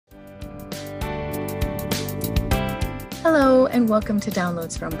Hello and welcome to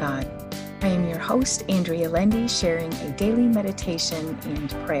Downloads from God. I am your host, Andrea Lendy, sharing a daily meditation and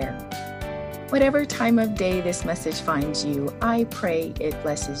prayer. Whatever time of day this message finds you, I pray it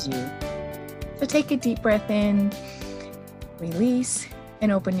blesses you. So take a deep breath in, release,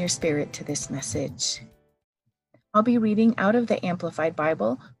 and open your spirit to this message. I'll be reading out of the Amplified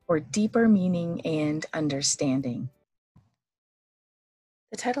Bible for deeper meaning and understanding.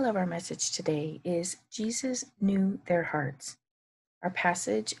 The title of our message today is Jesus Knew Their Hearts. Our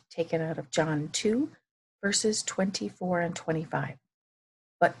passage taken out of John 2, verses 24 and 25.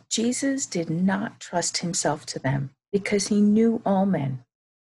 But Jesus did not trust himself to them because he knew all men,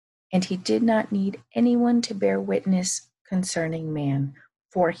 and he did not need anyone to bear witness concerning man,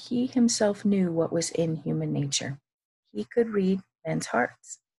 for he himself knew what was in human nature. He could read men's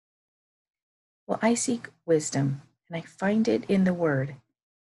hearts. Well, I seek wisdom, and I find it in the Word.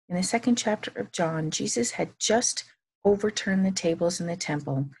 In the second chapter of John, Jesus had just overturned the tables in the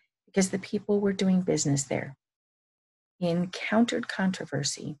temple because the people were doing business there. He encountered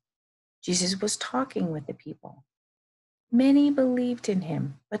controversy. Jesus was talking with the people. Many believed in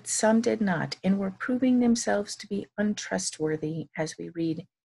him, but some did not and were proving themselves to be untrustworthy as we read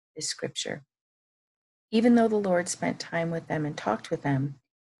this scripture. Even though the Lord spent time with them and talked with them,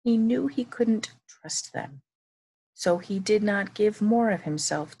 he knew he couldn't trust them. So he did not give more of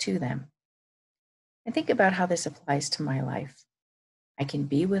himself to them. And think about how this applies to my life. I can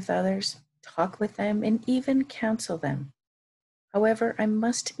be with others, talk with them, and even counsel them. However, I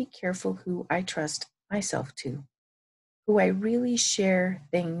must be careful who I trust myself to, who I really share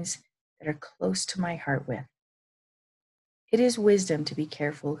things that are close to my heart with. It is wisdom to be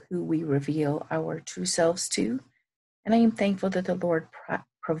careful who we reveal our true selves to, and I am thankful that the Lord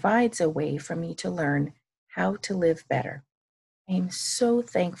provides a way for me to learn how to live better. I am so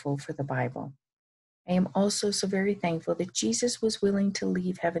thankful for the Bible. I am also so very thankful that Jesus was willing to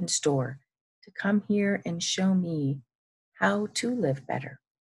leave heaven's door to come here and show me how to live better.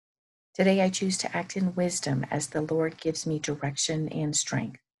 Today I choose to act in wisdom as the Lord gives me direction and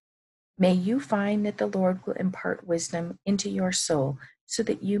strength. May you find that the Lord will impart wisdom into your soul so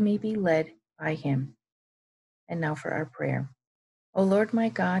that you may be led by him. And now for our prayer. O Lord my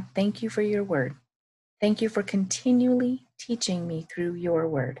God, thank you for your word. Thank you for continually teaching me through your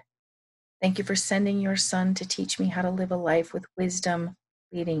word. Thank you for sending your Son to teach me how to live a life with wisdom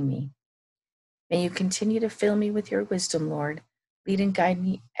leading me. May you continue to fill me with your wisdom, Lord. Lead and guide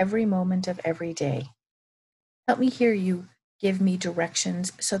me every moment of every day. Help me hear you give me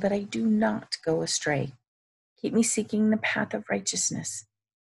directions so that I do not go astray. Keep me seeking the path of righteousness.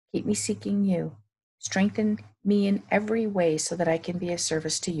 Keep me seeking you. Strengthen me in every way so that I can be of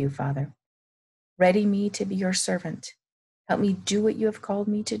service to you, Father. Ready me to be your servant. Help me do what you have called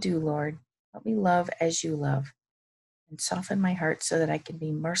me to do, Lord. Help me love as you love. And soften my heart so that I can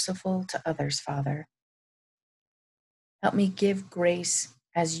be merciful to others, Father. Help me give grace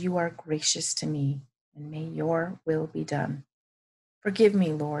as you are gracious to me, and may your will be done. Forgive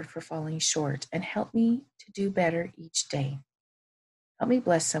me, Lord, for falling short, and help me to do better each day. Help me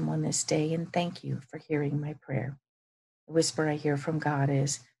bless someone this day, and thank you for hearing my prayer. The whisper I hear from God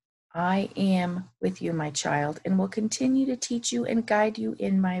is, I am with you, my child, and will continue to teach you and guide you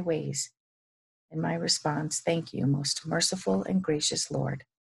in my ways. And my response, thank you, most merciful and gracious Lord.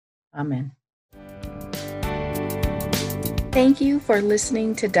 Amen. Thank you for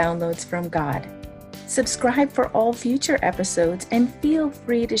listening to Downloads from God. Subscribe for all future episodes and feel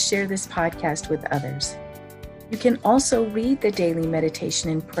free to share this podcast with others. You can also read the daily meditation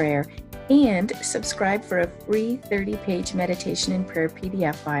and prayer and subscribe for a free 30-page meditation and prayer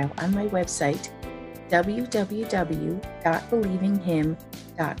PDF file on my website,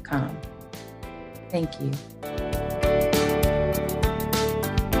 www.believinghim.com. Thank you.